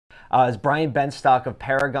is Brian Benstock of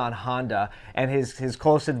Paragon Honda and his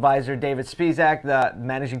close advisor, David Spisak, the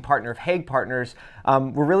managing partner of Haig Partners.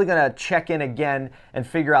 We're really going to check in again and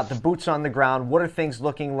figure out the boots on the ground. What are things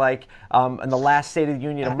looking like? In the last State of the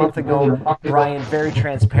Union a month ago, Brian very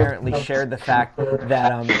transparently shared the fact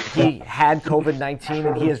that he had COVID-19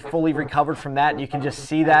 and he has fully recovered from that. And you can just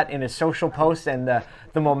see that in his social posts and the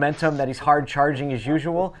momentum that he's hard charging as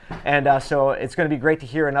usual. And so it's going to be great to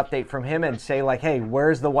hear an update from him and say, like, hey,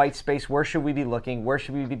 where's the white space? Where should we be looking? Where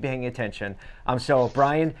should we be paying attention? So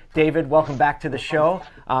Brian, David, welcome back to the show.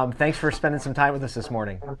 Thanks for spending some time with us this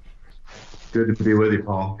morning. Good to be with you,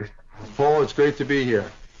 Paul. Paul, it's great to be here.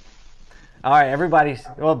 All right, everybody's,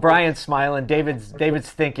 well, Brian's smiling. David's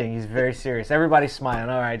thinking. He's very serious. Everybody's smiling.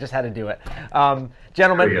 All right, just had to do it.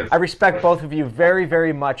 Gentlemen, I respect both of you very,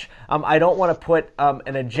 very much. I don't want to put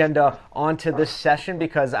an agenda onto this session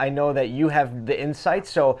because I know that you have the insights.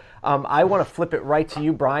 So I want to flip it right to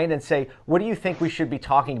you, Brian, and say, what do you think we should be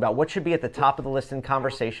talking about? What should be at the top of the list in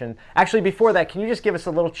conversation? Actually, before that, can you just give us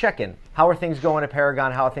a little check-in? How are things going at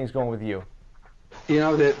Paragon? How are things going with you? You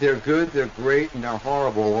know, they're good, they're great, and they're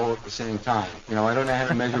horrible all at the same time. You know, I don't know how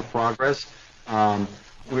to measure progress.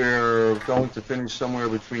 We're going to finish somewhere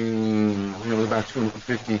between, about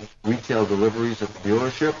 250 retail deliveries at the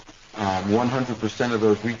dealership. 100% of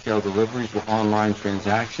those retail deliveries were online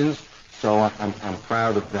transactions, so I'm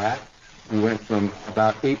proud of that. We went from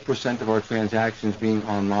about 8% of our transactions being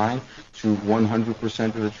online to 100%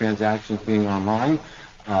 of the transactions being online.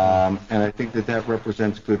 And I think that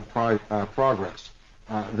represents good progress.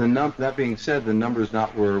 That being said, the number is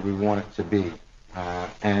not where we want it to be.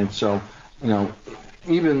 And so,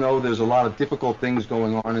 even though there's a lot of difficult things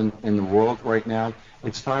going on in the world right now,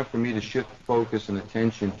 it's time for me to shift focus and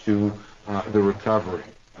attention to the recovery,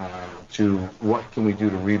 to what can we do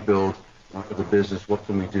to rebuild the business, what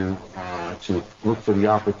can we do to look for the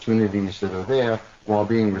opportunities that are there while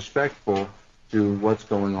being respectful to what's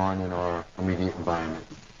going on in our immediate environment.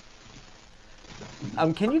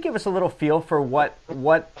 Can you give us a little feel for what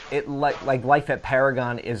it like life at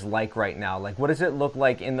Paragon is like right now? Like, what does it look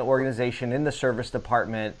like in the organization, in the service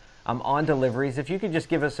department, on deliveries? If you could just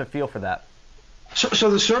give us a feel for that. So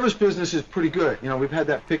the service business is pretty good. We've had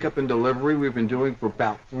that pickup and delivery we've been doing for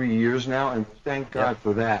about 3 years now, and thank God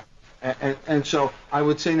for that. And so I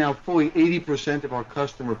would say now fully 80% of our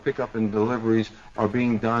customer pickup and deliveries are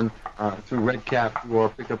being done through RedCap, through our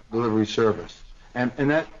pickup delivery service. And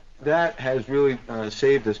that has really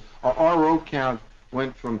saved us. Our road count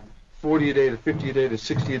went from 40 a day to 50 a day to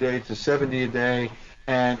 60 a day to 70 a day,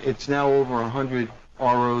 and it's now over 100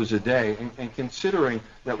 ROs a day. And considering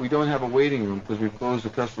that we don't have a waiting room because we've closed the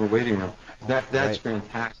customer waiting room, that's right.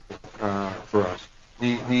 Fantastic for us.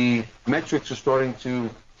 The metrics are starting to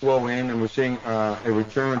flow in, and we're seeing a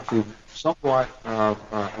return to somewhat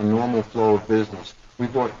a normal flow of business. We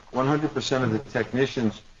brought 100% of the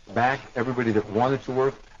technicians back, everybody that wanted to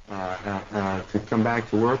work, to come back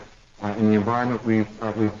to work. In the environment,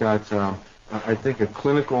 we've got, I think, a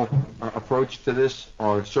clinical approach to this.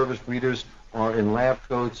 Our service leaders are in lab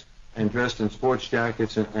coats and dressed in sports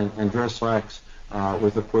jackets and dress slacks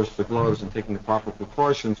with, of course, the gloves and taking the proper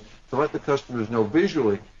precautions to let the customers know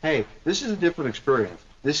visually, hey, this is a different experience.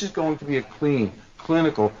 This is going to be a clean,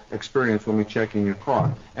 clinical experience when we check in your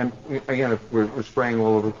car. And again, if we're spraying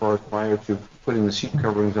all over the cars prior to putting the seat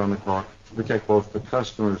coverings on the car to protect both the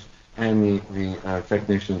customers and the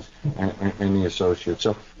technicians and the associates.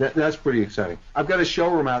 So that's pretty exciting. I've got a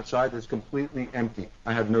showroom outside that's completely empty.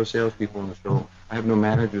 I have no salespeople in the showroom. I have no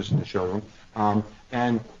managers in the showroom.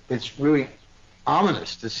 And it's really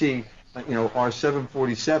ominous to see, our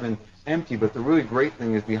 747 empty. But the really great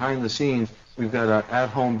thing is behind the scenes, we've got an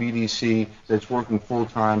at-home BDC that's working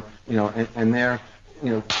full-time, and they're,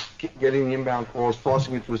 getting the inbound calls,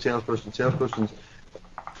 tossing it to a salesperson's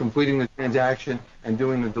completing the transaction and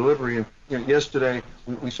doing the delivery. And yesterday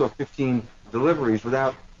we saw 15 deliveries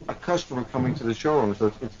without a customer coming to the showroom.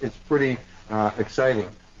 So it's pretty exciting,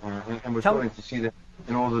 and we're starting to see that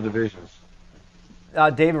in all the divisions.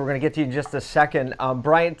 David, we're going to get to you in just a second.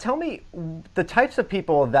 Brian, tell me the types of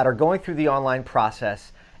people that are going through the online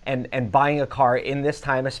process and buying a car in this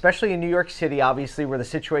time, especially in New York City, obviously, where the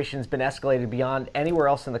situation's been escalated beyond anywhere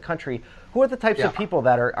else in the country. Who are the types of people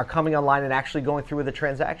that are coming online and actually going through with the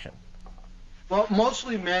transaction? Well,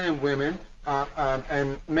 mostly men and women,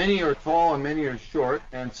 and many are tall and many are short,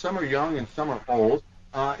 and some are young and some are old.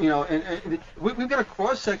 And we've got a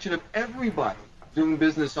cross-section of everybody doing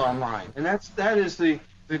business online, and that is the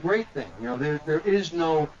great thing. There is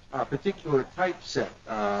no particular typeset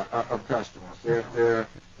of customers. They're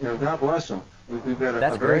God bless them. We've got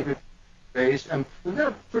a very good base, and we've got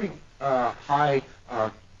a pretty high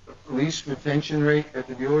lease retention rate at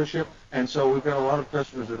the dealership, and so we've got a lot of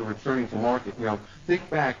customers that are returning to market. You know, think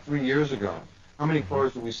back 3 years ago. How many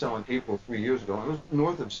cars did we sell in April 3 years ago? It was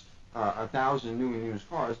north of 1,000 new and used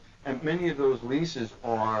cars, and many of those leases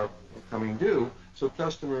are coming due. So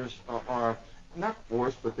customers are not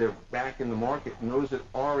forced, but they're back in the market, and those that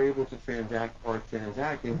are able to transact are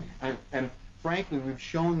transacting. And frankly, we've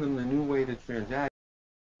shown them the new way to transact,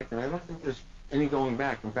 and I don't think there's any going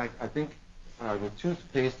back. In fact, I think the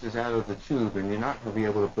toothpaste is out of the tube, and you're not going to be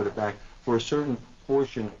able to put it back for a certain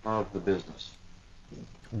portion of the business.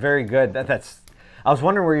 Very good. That's. I was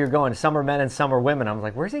wondering where you're going. Some are men and some are women. I was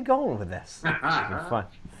like, where's he going with this?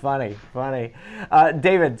 Funny.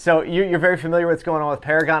 David, so you're very familiar with what's going on with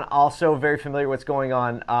Paragon. Also very familiar with what's going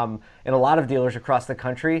on in a lot of dealers across the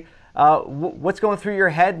country. What's going through your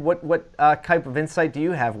head? What type of insight do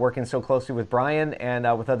you have working so closely with Brian and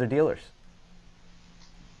with other dealers?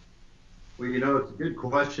 Well, you know, it's a good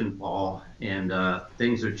question, Paul, and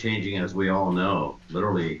things are changing, as we all know.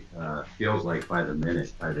 Literally feels like by the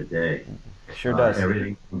minute, by the day. Sure does.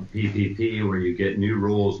 Everything from PPP, where you get new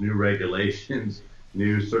rules, new regulations,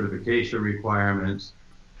 new certification requirements,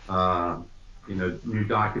 new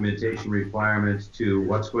documentation requirements, to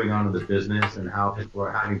what's going on in the business and how people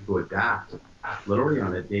are having to adapt literally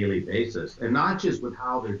on a daily basis. And not just with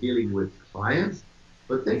how they're dealing with clients,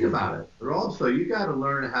 but think about it. But also, you got to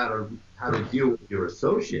learn how to deal with your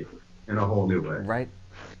associate in a whole new way. Right.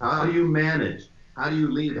 How do you manage? How do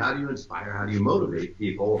you lead? How do you inspire? How do you motivate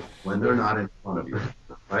people when they're not in front of you,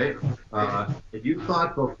 right? If you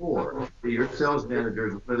thought before that your sales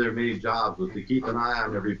managers, one of their main jobs was to keep an eye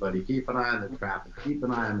on everybody, keep an eye on the traffic, keep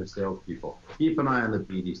an eye on the salespeople, keep an eye on the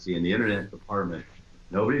BDC and the internet department,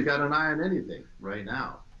 nobody's got an eye on anything right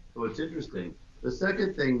now. So it's interesting. The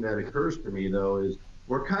second thing that occurs to me, though, is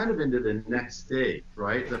we're kind of into the next stage,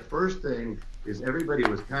 right? The first thing is everybody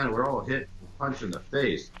was we're all hit punch in the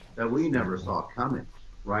face that we never saw coming,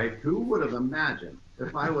 right? Who would have imagined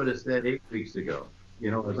if I would have said 8 weeks ago,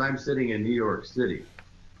 as I'm sitting in New York City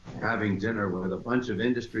having dinner with a bunch of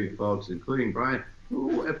industry folks, including Brian,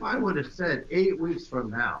 if I would have said 8 weeks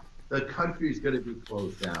from now, the country's going to be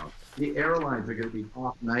closed down, the airlines are going to be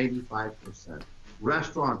off 95%,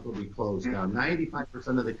 restaurants will be closed down,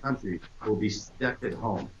 95% of the country will be stuck at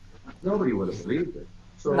home. Nobody would have believed it.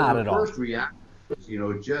 So Not the at all. first reaction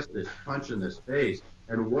is, just this punch in the face,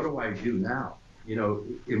 and what do I do now?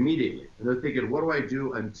 Immediately. And they're thinking, what do I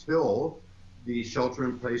do until the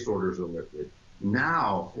shelter-in-place orders are lifted?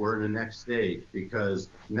 Now we're in the next stage, because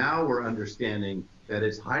now we're understanding that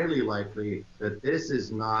it's highly likely that this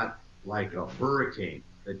is not like a hurricane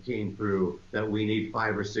that came through, that we need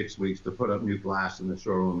 5 or 6 weeks to put up new glass in the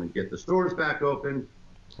showroom and get the stores back open.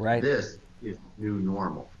 Right. This is new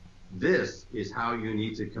normal. This is how you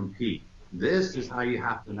need to compete. This is how you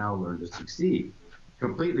have to now learn to succeed.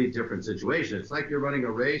 Completely different situation. It's like you're running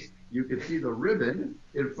a race. You can see the ribbon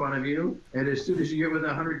in front of you, and as soon as you get within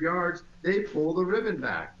 100 yards, they pull the ribbon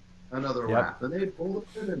back another lap, and they pull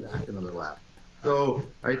the ribbon back another lap. So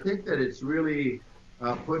I think that it's really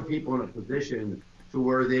put people in a position to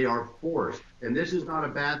where they are forced. And this is not a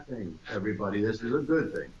bad thing, everybody. This is a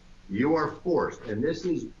good thing. You are forced, and this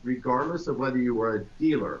is regardless of whether you are a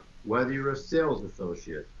dealer, whether you're a sales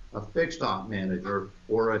associate, a fixed op manager,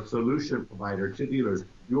 or a solution provider to dealers.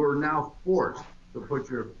 You are now forced to put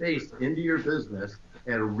your face into your business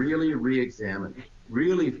and really re-examine it,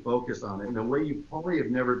 really focus on it in a way you probably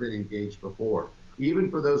have never been engaged before.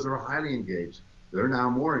 Even for those who are highly engaged, they're now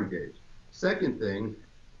more engaged. Second thing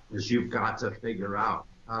is you've got to figure out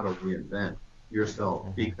how to reinvent yourself,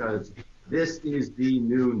 because this is the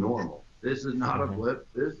new normal. This is not a blip.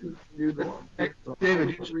 This is the new normal. So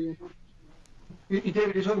David,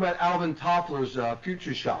 you're talking about Alvin Toffler's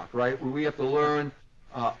future shock, right? Where we have to learn,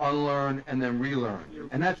 unlearn, and then relearn.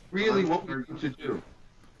 And that's really what we need to do.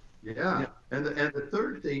 Yeah. And the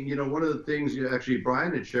third thing, one of the things actually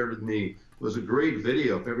Brian had shared with me was a great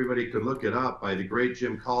video, if everybody could look it up, by the great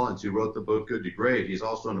Jim Collins, who wrote the book Good to Great. He's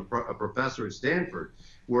also a professor at Stanford,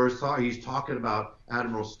 where he's talking about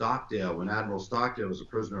Admiral Stockdale, when Admiral Stockdale was a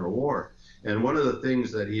prisoner of war. And one of the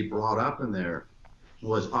things that he brought up in there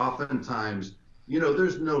was oftentimes,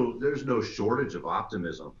 there's no shortage of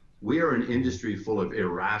optimism. We are an industry full of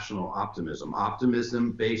irrational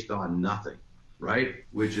optimism based on nothing, right?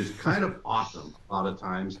 Which is kind of awesome a lot of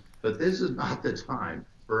times, but this is not the time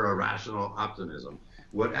for irrational optimism.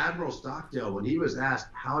 What Admiral Stockdale, when he was asked,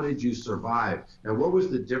 how did you survive? And what was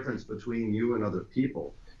the difference between you and other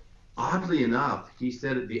people? Oddly enough, he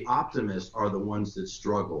said the optimists are the ones that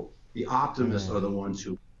struggle. The optimists are the ones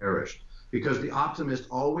who perished. because the optimist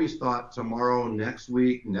always thought tomorrow, next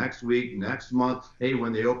week, next month, hey,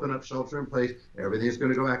 when they open up shelter in place, everything's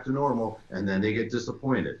going to go back to normal, and then they get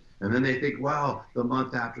disappointed. And then they think, wow, the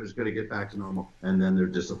month after is going to get back to normal, and then they're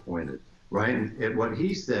disappointed, right? And what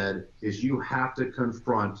he said is you have to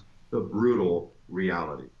confront the brutal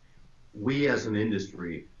reality. We as an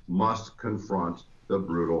industry must confront the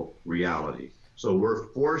brutal reality. So we're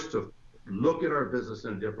forced to look at our business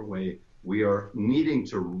in a different way. We are needing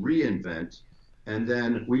to reinvent, and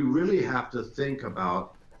then we really have to think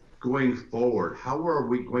about going forward. How are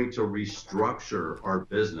we going to restructure our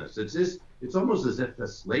business? It's almost as if the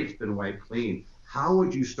slate's been wiped clean. How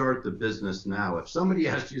would you start the business now? If somebody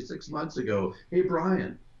asked you 6 months ago, hey,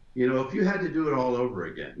 Brian, if you had to do it all over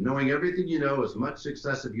again, knowing everything you know, as much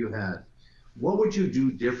success as you had, what would you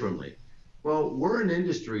do differently? Well, we're an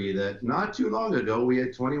industry that not too long ago, we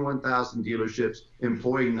had 21,000 dealerships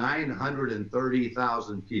employing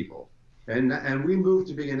 930,000 people. And we moved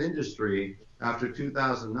to being an industry after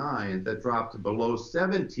 2009 that dropped to below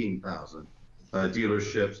 17,000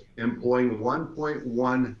 dealerships employing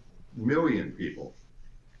 1.1 million people.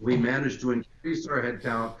 We managed to increase our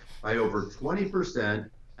headcount by over 20%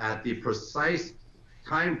 at the precise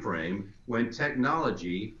time frame when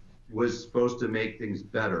technology was supposed to make things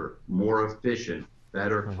better, more efficient,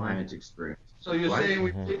 better client experience. So you're saying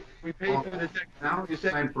we paid for the technology?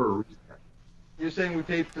 You're saying we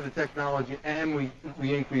paid for the technology and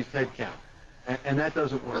we increased headcount, and that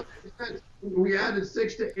doesn't work. We added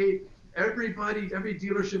 6 to 8. Every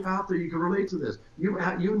dealership out there, you can relate to this.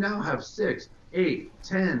 You now have 6, 8,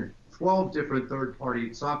 10, 12 different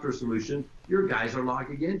third-party software solutions your guys are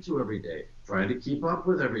logging into every day, trying to keep up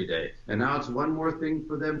with every day. And now it's one more thing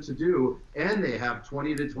for them to do, and they have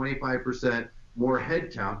 20 to 25% more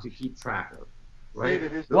headcount to keep track of,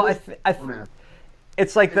 right? Well,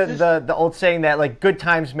 it's like the old saying that like good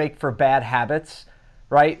times make for bad habits,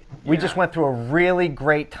 right? We just went through a really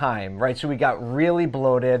great time, right? So we got really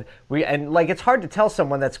bloated. And like it's hard to tell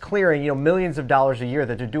someone that's clearing millions of dollars a year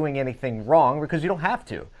that they're doing anything wrong because you don't have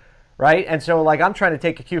to. Right? And so like I'm trying to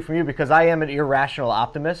take a cue from you because I am an irrational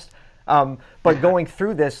optimist. But going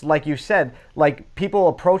through this, like you said, like people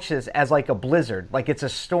approach this as like a blizzard, like it's a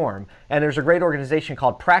storm. And there's a great organization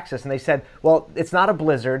called Praxis, and they said, well, it's not a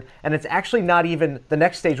blizzard, and it's actually not even, the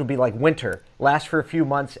next stage will be like winter, lasts for a few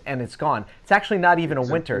months, and it's gone. It's actually not even a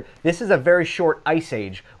winter. This is a very short ice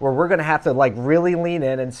age where we're going to have to like really lean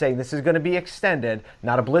in and say this is going to be extended,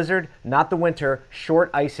 not a blizzard, not the winter,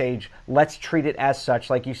 short ice age. Let's treat it as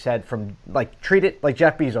such, like you said, treat it like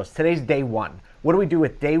Jeff Bezos. Today's day one. What do we do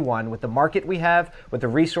with day one, with the market we have, with the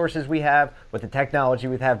resources we have, with the technology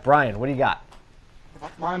we have? Brian, what do you got?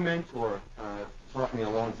 My mentor taught me a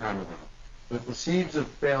long time ago that the seeds of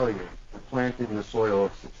failure are planted in the soil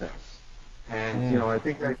of success. And, I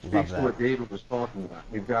think that speaks to what David was talking about.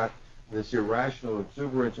 We've got this irrational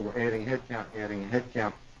exuberance, and we're adding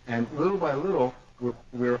headcount. And little by little,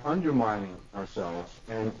 we're undermining ourselves.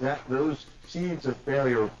 And those seeds of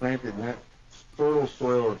failure are planted in that fertile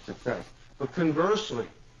soil of success. But conversely,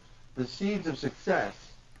 the seeds of success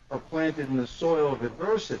are planted in the soil of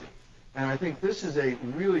adversity. And I think this is a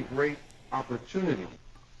really great opportunity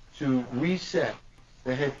to reset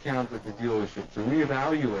the headcount at the dealership, to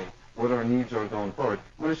reevaluate what our needs are going forward.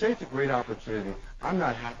 When I say it's a great opportunity, I'm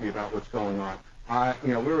not happy about what's going on.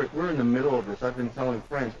 We're in the middle of this. I've been telling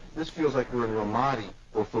friends, this feels like we're in Ramadi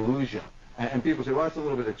or Fallujah. And people say, well, that's a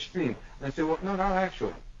little bit extreme. And I say, well, no, not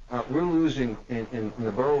actually. We're losing in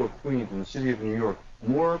the borough of Queens, in the city of New York,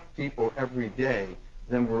 more people every day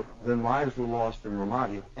than lives were lost in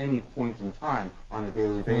Ramadi at any point in time on a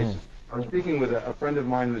daily basis. I was speaking with a friend of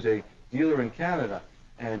mine who's a dealer in Canada,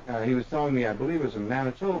 and he was telling me, I believe it was in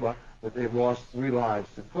Manitoba, that they've lost 3 lives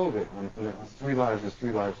to COVID. And 3 lives is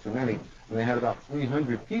 3 lives too many. And they had about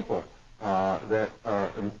 300 people that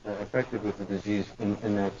are affected with the disease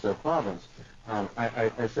in that province.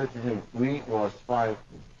 I said to him, we lost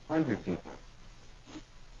 500 people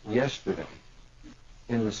yesterday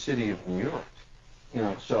in the city of New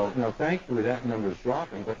York. So thankfully that number is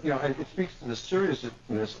dropping. But it speaks to the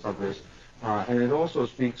seriousness of this, and it also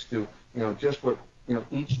speaks to just what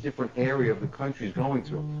each different area of the country is going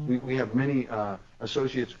through. We have many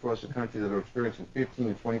associates across the country that are experiencing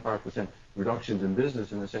 15 to 25% reductions in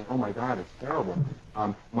business, and they're saying, "Oh my God, it's terrible."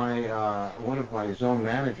 One of my zone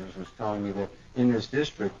managers was telling me that in this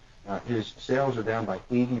district, his sales are down by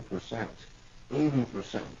 80%.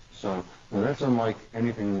 80%. So that's unlike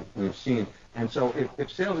anything we've seen. And so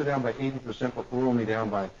if sales are down by 80%, but we're only down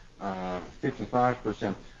by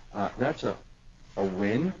 55%, that's a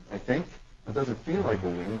win, I think. It doesn't feel like a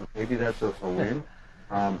win, but maybe that's a win.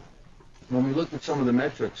 When we looked at some of the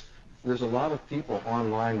metrics there's a lot of people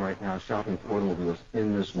online right now shopping for automobiles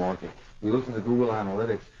in this market. We look at the Google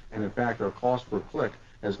Analytics, and in fact, our cost per click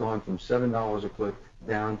has gone from $7 a click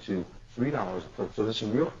down to $3 a click. So there's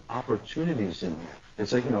some real opportunities in there.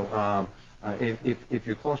 It's like, if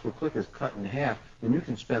your cost per click is cut in half, then you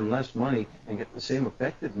can spend less money and get the same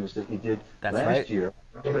effectiveness that you did last year,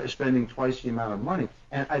 spending twice the amount of money.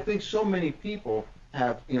 And I think so many people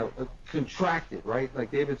have, contracted, right?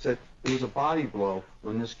 Like David said, it was a body blow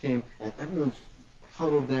when this came, and everyone's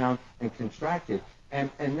huddled down and contracted.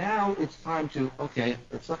 And now it's time to, okay,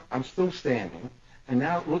 I'm still standing, and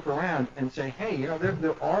now look around and say, hey,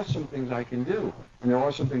 there are some things I can do, and there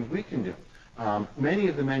are some things we can do. Many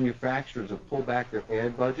of the manufacturers have pulled back their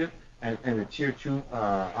ad budget, and the Tier 2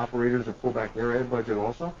 operators have pulled back their ad budget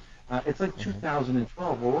also. It's like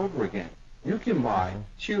 2012 all over again. You can buy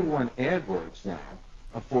Tier 1 AdWords now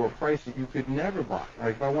for a price that you could never buy.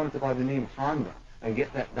 Like if I wanted to buy the name Honda and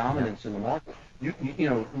get that dominance in the market,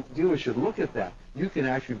 dealers should look at that. You can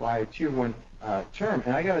actually buy a Tier 1 term,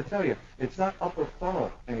 and I got to tell you, it's not upper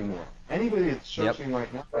funnel anymore. Anybody that's searching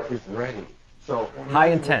right now is ready. So high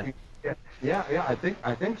intent. Yeah, I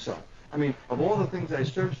think so. I mean, of all the things I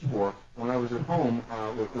searched for when I was at home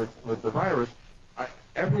with the virus,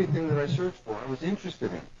 everything that I searched for, I was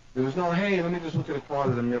interested in. There was no, hey, let me just look at a car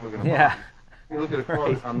that I'm never going to buy. You look at a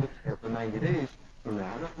car that I'm looking at for 90 days from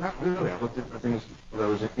now. Not really. I looked at the things that I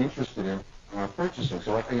was interested in purchasing.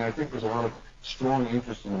 So I think there's a lot of strong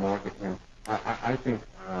interest in the market, and I think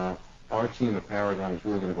our team at Paragon is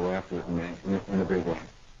really going to go after it in a big way.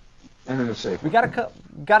 And in a safe way. We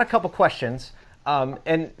got a couple questions.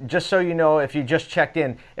 And just so you know, if you just checked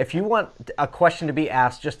in, if you want a question to be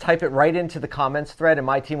asked, just type it right into the comments thread, and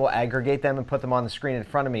my team will aggregate them and put them on the screen in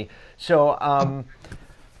front of me. So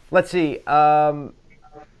let's see.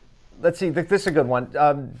 This is a good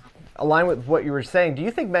one. Align with what you were saying. Do you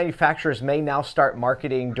think manufacturers may now start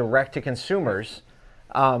marketing direct to consumers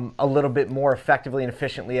a little bit more effectively and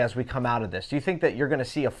efficiently as we come out of this? Do you think that you're going to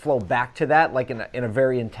see a flow back to that, like in a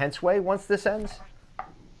very intense way once this ends?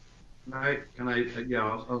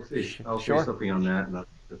 I'll say Sure. something on that, and I'll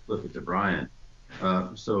just flip it to Brian.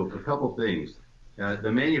 So a couple things.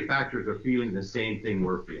 The manufacturers are feeling the same thing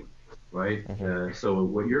we're feeling, right? So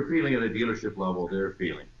what you're feeling at a dealership level, they're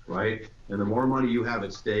feeling, right? And the more money you have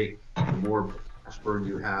at stake, the more cash burn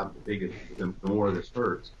you have, the more this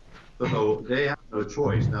hurts. So they have no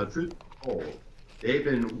choice. Now, truth be told, they've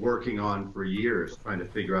been working on for years trying to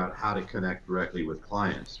figure out how to connect directly with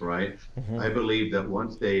clients, right? I believe that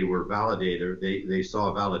once they were validated, they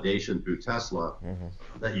saw validation through Tesla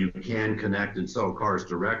that you can connect and sell cars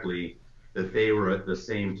directly, that they were at the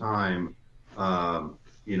same time,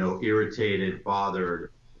 irritated,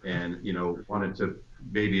 bothered, and, wanted to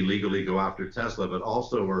maybe legally go after Tesla, but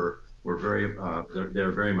also were very,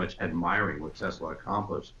 they're very much admiring what Tesla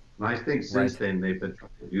accomplished. And I think since then they've been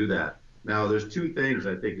trying to do that. Now, there's two things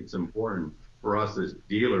I think it's important for us as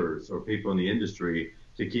dealers or people in the industry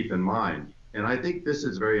to keep in mind. And I think this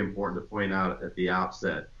is very important to point out at the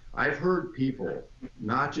outset. I've heard people,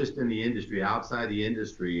 not just in the industry, outside the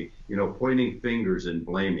industry, pointing fingers and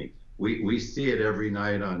blaming. We see it every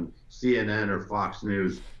night on CNN or Fox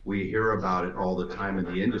News. We hear about it all the time in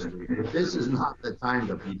the industry. But this is not the time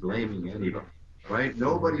to be blaming anybody, right?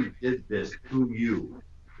 Nobody did this to you.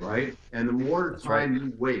 Right? And the more time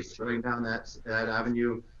you waste going down that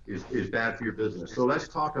avenue is bad for your business. So let's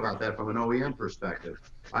talk about that from an OEM perspective.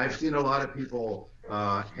 I've seen a lot of people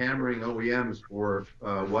hammering OEMs for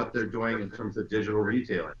what they're doing in terms of digital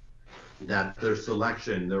retailing, that their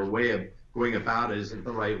selection, their way of going about it isn't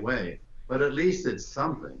the right way. But at least it's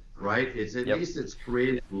something, right? It's at least it's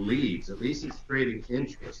creating leads. At least it's creating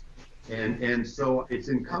interest. And so it's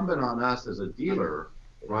incumbent on us as a dealer,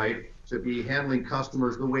 right, to be handling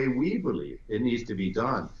customers the way we believe it needs to be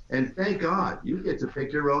done. And thank God you get to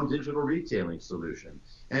pick your own digital retailing solution,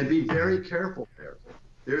 and be very careful there.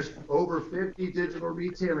 There's over 50 digital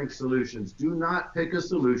retailing solutions. Do not pick a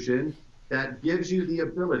solution that gives you the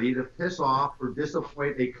ability to piss off or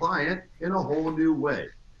disappoint a client in a whole new way,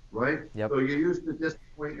 right? So you used to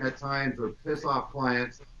disappoint at times or piss off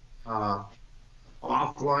clients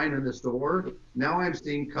offline in the store. Now I'm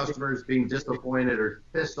seeing customers being disappointed or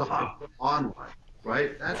pissed off online,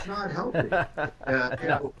 right? That's not healthy.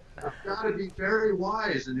 You've got to be very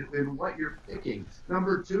wise in what you're picking.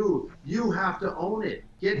 Number two, you have to own it,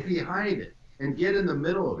 get behind it, and get in the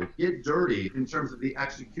middle of it, get dirty in terms of the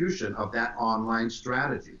execution of that online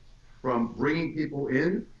strategy, from bringing people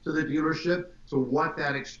in to the dealership to what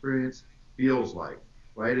that experience feels like,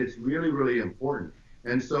 right? It's really, really important.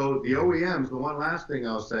 And so the OEMs, the one last thing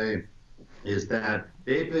I'll say, is that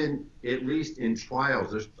they've been, at least in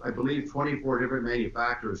trials, there's, I believe, 24 different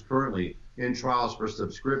manufacturers currently in trials for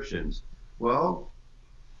subscriptions. Well,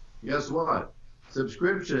 guess what?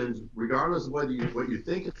 Subscriptions, regardless of what you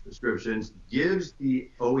think of subscriptions, gives the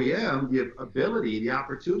OEM the ability, the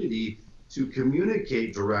opportunity to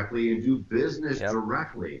communicate directly and do business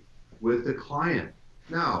directly with the client.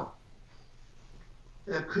 Now,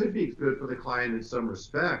 that could be good for the client in some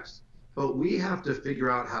respects, but we have to figure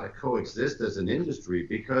out how to coexist as an industry,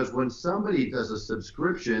 because when somebody does a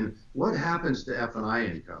subscription, what happens to F&I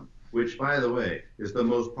income, which, by the way, is the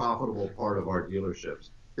most profitable part of our dealerships?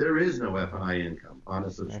 There is no F&I income on a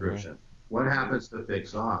subscription. What happens to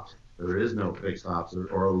fixed ops? There is no fixed ops,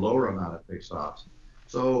 or a lower amount of fixed ops.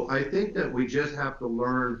 So I think that we just have to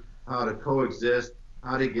learn how to coexist,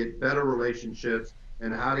 how to get better relationships,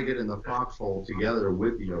 and how to get in the foxhole together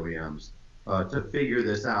with the OEMs to figure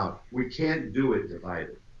this out. We can't do it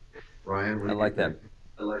divided. Brian, I like that.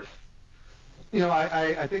 You know,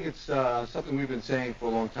 I think it's something we've been saying for a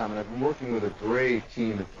long time, and I've been working with a great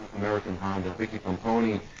team at American Honda. Vicky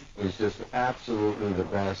Pomponi is just absolutely the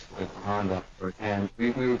best at Honda. And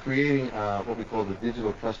we were creating what we call the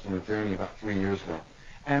digital customer journey about 3 years ago.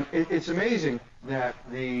 And it's amazing that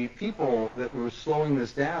the people that were slowing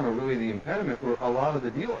this down, or really the impediment, were a lot of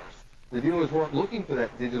the dealers. The dealers weren't looking for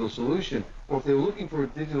that digital solution, or if they were looking for a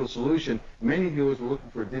digital solution, many dealers were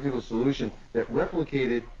looking for a digital solution that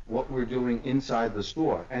replicated what we're doing inside the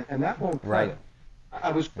store. And that won't cut it.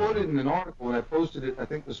 I was quoted in an article, and I posted it, I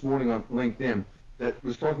think, this morning on LinkedIn, that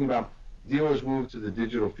was talking about dealers move to the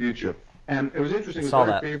digital future. And it was interesting.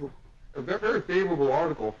 It was a very favorable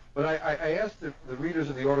article, but I asked the readers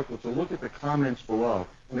of the article to look at the comments below.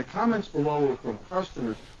 And the comments below were from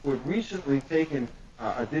customers who had recently taken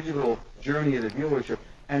a digital journey at a dealership,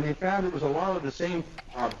 and they found it was a lot of the same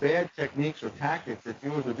bad techniques or tactics that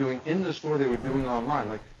dealers were doing in the store they were doing online.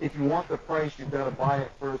 Like, if you want the price, you've got to buy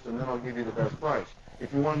it first, and then I'll give you the best price.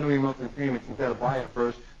 If you want to know your monthly payment, you've got to buy it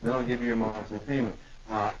first, and then I'll give you your monthly payment.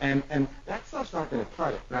 And that stuff's not going to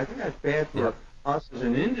cut it. And I think that's bad for us as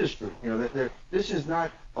an industry. You know, that this is not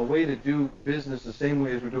a way to do business the same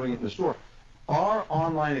way as we're doing it in the store. Our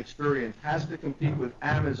online experience has to compete with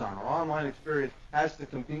Amazon. Our online experience has to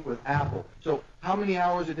compete with Apple. So how many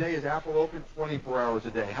hours a day is Apple open? 24 hours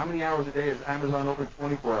a day. How many hours a day is Amazon open?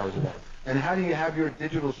 24 hours a day. And how do you have your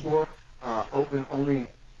digital store open only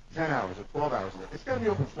 10 hours or 12 hours a day? It's got to be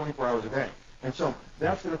open 24 hours a day. And so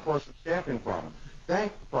that's going to cause some staffing problems.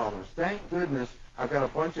 Thank goodness I've got a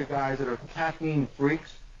bunch of guys that are caffeine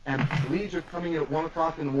freaks, and leads are coming in at 1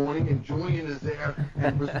 o'clock in the morning, and Julian is there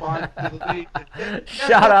and responding to the lead.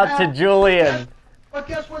 Shout out to Julian. But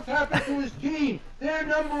guess what's happened to his team? They're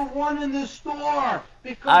number one in the store.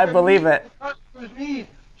 Because I believe it. The customers need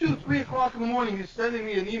 2, 3 o'clock in the morning. He's sending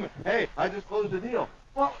me an email. Hey, I just closed the deal.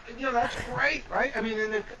 Well, you know, that's great, right? I mean,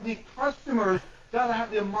 and the customers got to have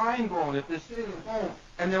their mind blown if they're sitting at home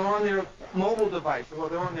and they're on their mobile device, or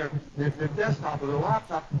they're on their desktop or their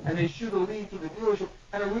laptop, and they shoot a lead to the dealership,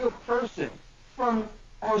 and a real person from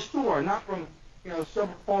our store, not from, you know, some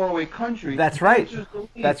faraway country. That's right.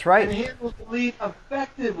 That's right. And handles the lead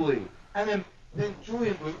effectively. And then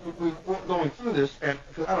Julian was going through this, and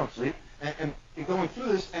because I don't sleep, and he's going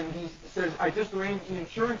through this, and he says, I just arranged the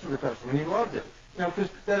insurance for the customer, and he loved it. You know,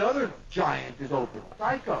 because that other giant is open,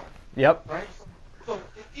 Psycho. Yep. Right? So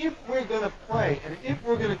if we're going to play and if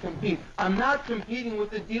we're going to compete, I'm not competing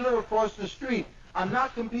with the dealer across the street. I'm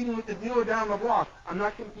not competing with the dealer down the block. I'm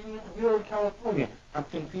not competing with the dealer in California. I'm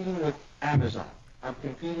competing with Amazon. I'm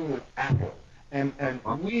competing with Apple. And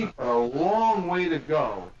we've got a long way to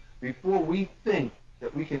go before we think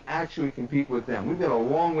that we can actually compete with them. We've got a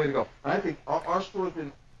long way to go. And I think our store's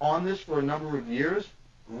been on this for a number of years.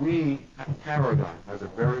 Paragon has a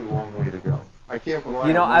very long way to go. I can't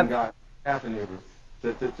rely on one guy, half a neighbor,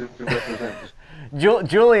 to represent this.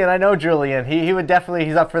 Julian, I know Julian. He would definitely,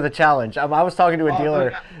 he's up for the challenge. I was talking to a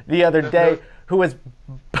dealer the other day who was,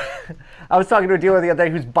 I was talking to a dealer the other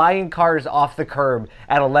day who's buying cars off the curb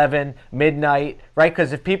at 11, midnight, right?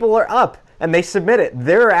 Because if people are up and they submit it,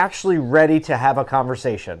 they're actually ready to have a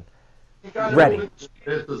conversation. Ready.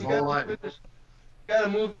 Got to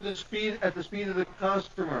move at the speed of the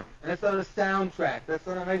customer, and that's not a soundtrack. That's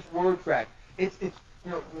not a nice word track. It's you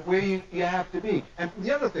know, where you have to be. And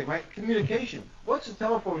the other thing, right? Communication. What's the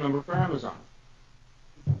telephone number for Amazon?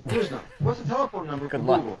 There's none. What's the telephone number for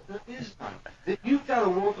Google? There is none. That you've got to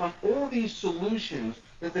work on all these solutions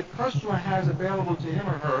that the customer has available to him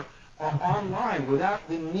or her online without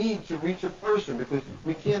the need to reach a person, because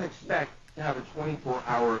we can't expect to have a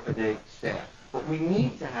 24-hour-a-day staff. But we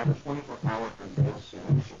need to have a 24-hour-a-day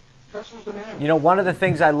solution. customers demand. You know, one of the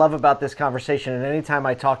things I love about this conversation, and anytime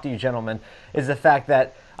I talk to you gentlemen, is the fact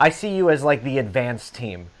that I see you as like the advanced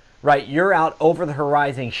team, right? You're out over the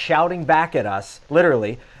horizon shouting back at us,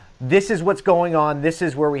 literally, this is what's going on, this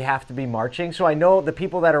is where we have to be marching. So I know the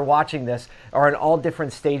people that are watching this are in all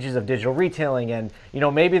different stages of digital retailing, and you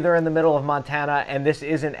know, maybe they're in the middle of Montana and this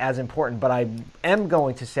isn't as important, but I am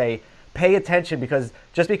going to say pay attention, because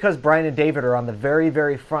just because Brian and David are on the very,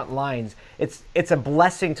 very front lines, it's a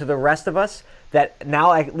blessing to the rest of us that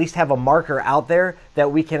now I at least have a marker out there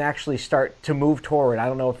that we can actually start to move toward. I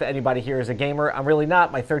don't know if anybody here is a gamer. I'm really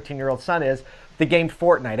not. My 13-year-old son is. The game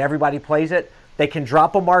Fortnite, everybody plays it. They can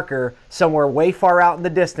drop a marker somewhere way far out in the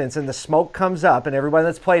distance and the smoke comes up, and everybody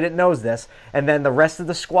that's played it knows this, and then the rest of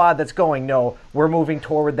the squad that's going, no, we're moving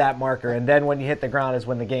toward that marker, and then when you hit the ground is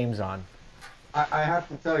when the game's on. I have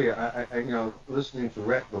to tell you, you know, listening to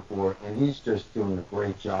Rhett before, and he's just doing a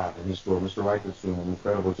great job in his store. Mr. Reichert's doing an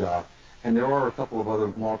incredible job. And there are a couple of other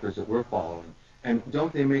markers that we're following. And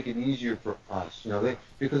don't they make it easier for us? You know,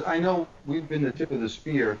 because I know we've been the tip of the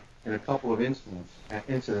spear in a couple of incidents,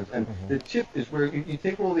 and the tip is where you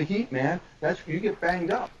take all the heat, man. That's where you get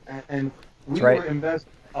banged up. And we were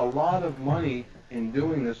investing a lot of money in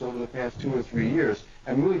doing this over the past 2 or 3 years,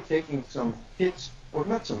 and really taking some hits, or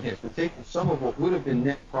not some hits, but taking some of what would have been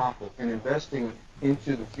net profit and investing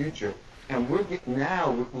into the future. And we're getting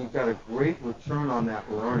now, we've got a great return on that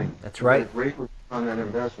learning. That's right. A great return on that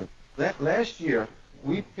investment. Last year,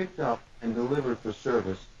 we picked up and delivered for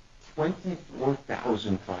service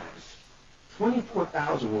 24,000 cars.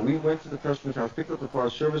 24,000 when we went to the customer's house, picked up the car,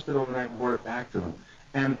 serviced it overnight, and brought it back to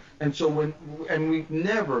them. And so we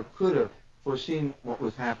never could have foreseen what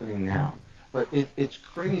was happening now. But it's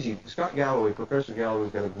crazy. Scott Galloway, Professor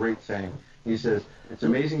Galloway's got a great saying. He says, it's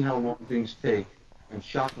amazing how long things take and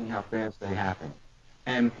shocking how fast they happen.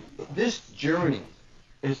 And this journey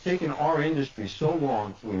has taken our industry so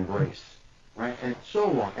long to embrace, right? And so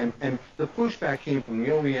long. And the pushback came from the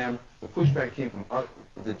OEM, the pushback came from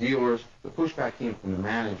the dealers, the pushback came from the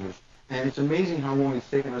managers. And it's amazing how long it's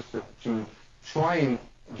taken us to try and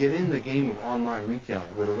get in the game of online retailing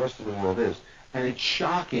where the rest of the world is. And it's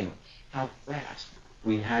shocking how fast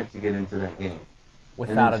we had to get into that game.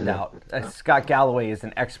 Without a doubt. Scott Galloway is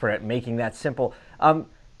an expert at making that simple.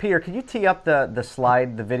 Peter, could you tee up the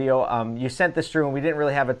slide, the video? You sent this through and we didn't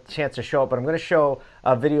really have a chance to show it, but I'm going to show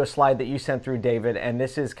a video slide that you sent through, David, and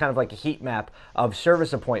this is kind of like a heat map of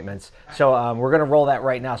service appointments. So we're going to roll that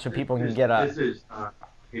right now so people can get a... This is,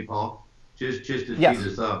 hey Paul, just to tee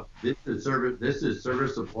this up, this is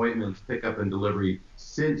service appointments, pickup and delivery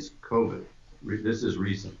since COVID. This is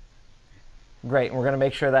recent. Great, and we're going to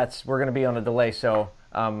make sure we're going to be on a delay, so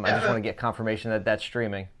I just want to get confirmation that that's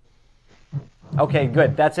streaming. Okay,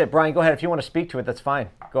 good. That's it. Brian, go ahead. If you want to speak to it, that's fine.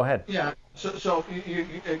 Go ahead. Yeah, so you're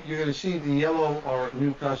going to see the yellow are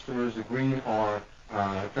new customers, the green are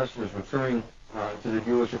customers returning to the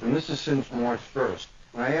dealership, and this is since March 1st.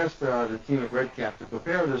 And I asked the team at Redcap to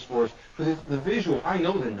prepare this for us, because the visual, I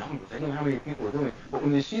know the numbers, I know how many people are doing it, but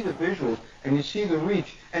when you see the visuals and you see the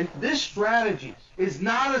reach, and this strategy is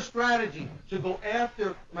not a strategy to go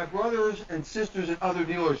after my brothers and sisters at other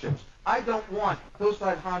dealerships. I don't want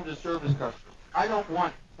Hillside Honda service customers. I don't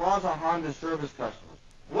want Plaza Honda service customers.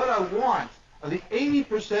 What I want are the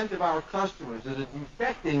 80% of our customers that are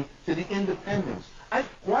defecting to the independents.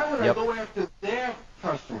 Why would I go after their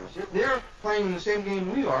customers? They're playing in the same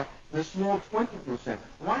game we are, the small 20%.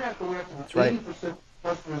 Why not go after the 80% of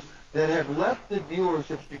customers that have left the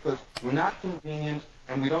dealerships because we're not convenient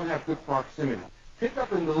and we don't have good proximity?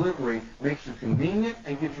 Pickup and delivery makes you convenient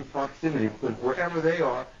and gives you proximity, because wherever they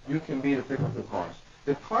are, you can be to pick up the cars.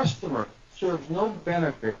 The customer serves no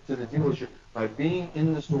benefit to the dealership by being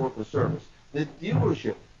in the store for service. The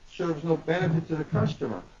dealership serves no benefit to the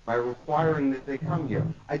customer by requiring that they come here.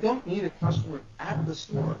 I don't need a customer at the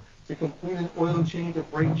store to complete an oil change, a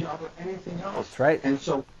brake job, or anything else. That's right. And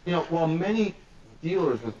so, you know, while many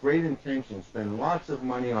dealers with great intentions spend lots of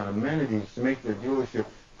money on amenities to make their dealership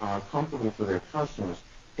comfortable for their customers,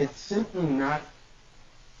 it's simply not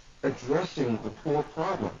addressing the core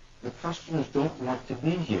problem. The customers don't want to be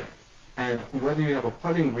here. And whether you have a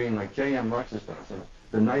putting green like J.M. Luxus does,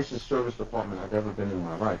 the nicest service department I've ever been in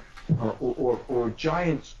my life, or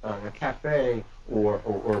Giant's cafe,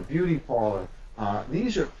 or beauty parlor,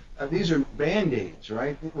 these are Band-Aids,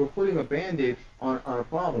 right? We're putting a Band-Aid on a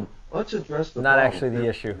problem. Let's address the problem. Not actually the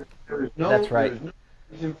issue. That's right. There's no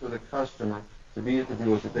reason for the customer to be at the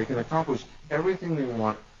dealership. They can accomplish everything they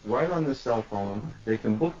want right on the cell phone. They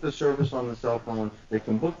can book the service on the cell phone. They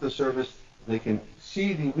can book the service They can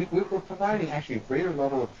see we're providing actually a greater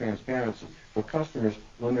level of transparency for customers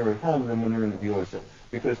when they're at home than when they're in the dealership.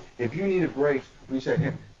 Because if you need a brake, we say,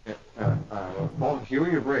 hey, well, here are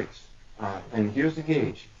your brakes, and here's the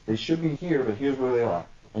gauge. They should be here, but here's where they are.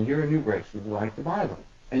 And here are new brakes. Would you like to buy them?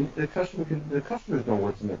 And the customers know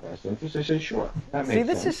what's in their best interest. They say, sure, that makes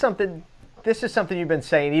sense. This is something you've been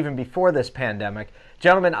saying even before this pandemic.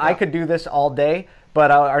 Gentlemen, I could do this all day, but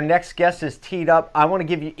our next guest is teed up. I want to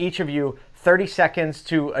give you each of you 30 seconds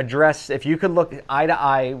to address, if you could look eye to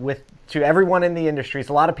eye to everyone in the industry. It's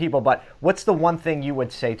a lot of people, but what's the one thing you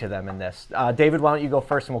would say to them in this? David, why don't you go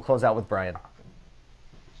first, and we'll close out with Brian.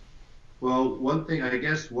 Well, one thing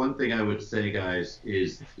I would say, guys,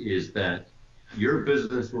 is that your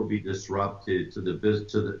business will be disrupted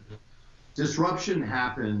disruption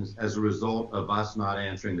happens as a result of us not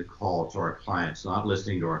answering the call to our clients, not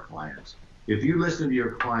listening to our clients. If you listen to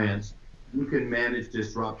your clients, you can manage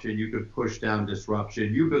disruption, you can push down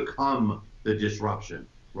disruption, you become the disruption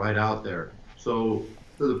right out there. So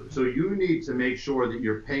you need to make sure that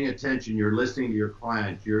you're paying attention, you're listening to your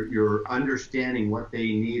clients, you're understanding what they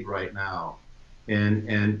need right now.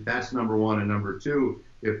 And that's number one. And number two,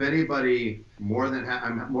 if anybody, I'm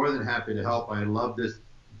more than happy to help. I love this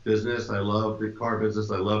business. I love the car business.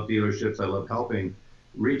 I love dealerships. I love helping.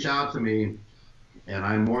 Reach out to me, and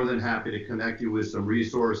I'm more than happy to connect you with some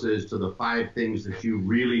resources to the 5 things that you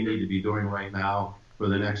really need to be doing right now for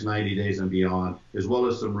the next 90 days and beyond, as well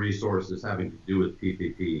as some resources having to do with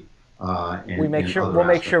PPP. We'll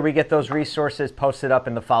make sure we get those resources posted up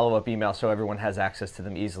in the follow-up email so everyone has access to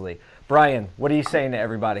them easily. Brian, what are you saying to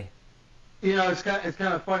everybody? You know, it's kind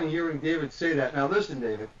of funny hearing David say that. Now, listen,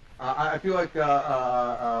 David. I feel like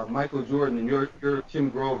Michael Jordan and you're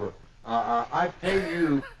Tim Grover. I pay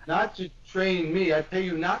you not to train me. I pay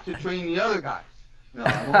you not to train the other guys. No,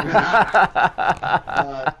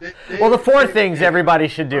 well, the 4 things everybody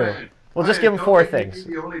should do. We'll just give them 4 things.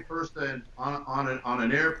 You're the only person on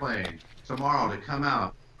an airplane tomorrow to come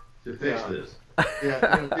out to fix this.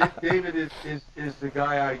 Yeah, David is the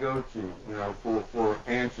guy I go to, you know, for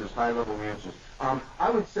answers, high-level answers. I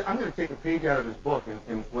would say I'm going to take a page out of his book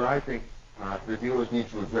and what I think the dealers need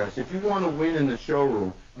to address. If you want to win in the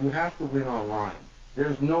showroom, you have to win online.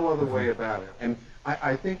 There's no other way about it. And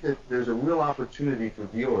I think that there's a real opportunity for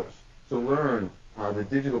dealers to learn the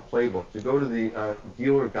digital playbook, to go to the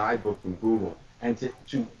dealer guidebook from Google, and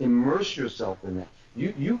to immerse yourself in that.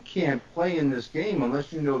 You can't play in this game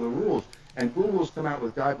unless you know the rules. And Google's come out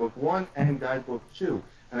with Guidebook 1 and Guidebook 2.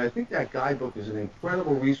 And I think that guidebook is an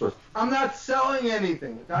incredible resource. I'm not selling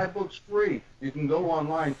anything. The guidebook's free. You can go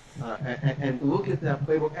online and look at that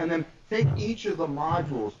playbook and then take each of the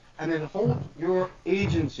modules and then hold your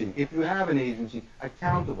agency, if you have an agency,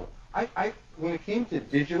 accountable. When it came to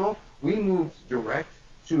digital, we moved direct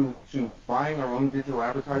to buying our own digital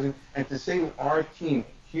advertising and to say to our team,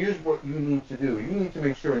 here's what you need to do. You need to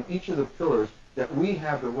make sure in each of the pillars that we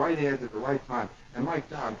have the right ads at the right time. And my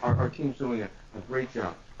God, our team's doing a great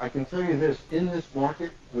job. I can tell you this, in this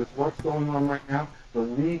market, with what's going on right now, the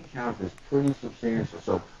lead count is pretty substantial.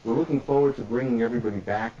 So we're looking forward to bringing everybody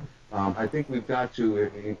back. I think we've got to,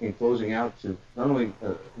 in closing out, to not only,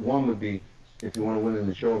 one would be, if you want to win in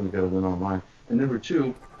the show, you've got to win online. And number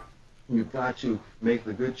 2, you've got to make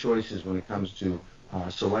the good choices when it comes to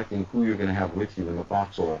selecting who you're going to have with you in the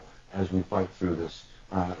foxhole as we fight through this.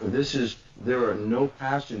 There are no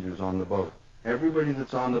passengers on the boat. Everybody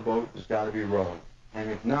that's on the boat has got to be rowing. And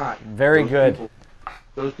if not,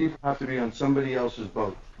 those people have to be on somebody else's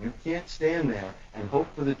boat. You can't stand there and hope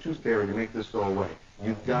for the tooth fairy to make this go away.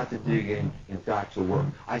 You've got to dig in. You've got to work.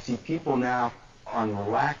 I see people now on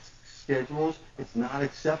relaxed schedules. It's not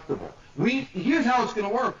acceptable. Here's how it's going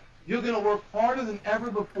to work. You're going to work harder than ever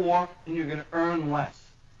before, and you're going to earn less.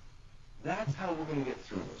 That's how we're going to get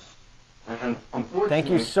through this. And unfortunately, thank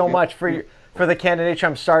you so much for the candidature.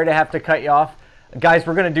 I'm sorry to have to cut you off. Guys,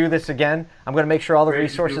 we're going to do this again. I'm going to make sure all the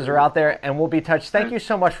resources are out there, and we'll be in touch. Thank you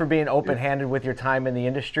so much for being open-handed with your time in the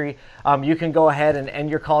industry. You can go ahead and end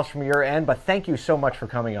your calls from your end, but thank you so much for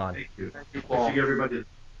coming on. Thank you. Thank you, everybody.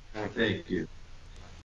 Thank you.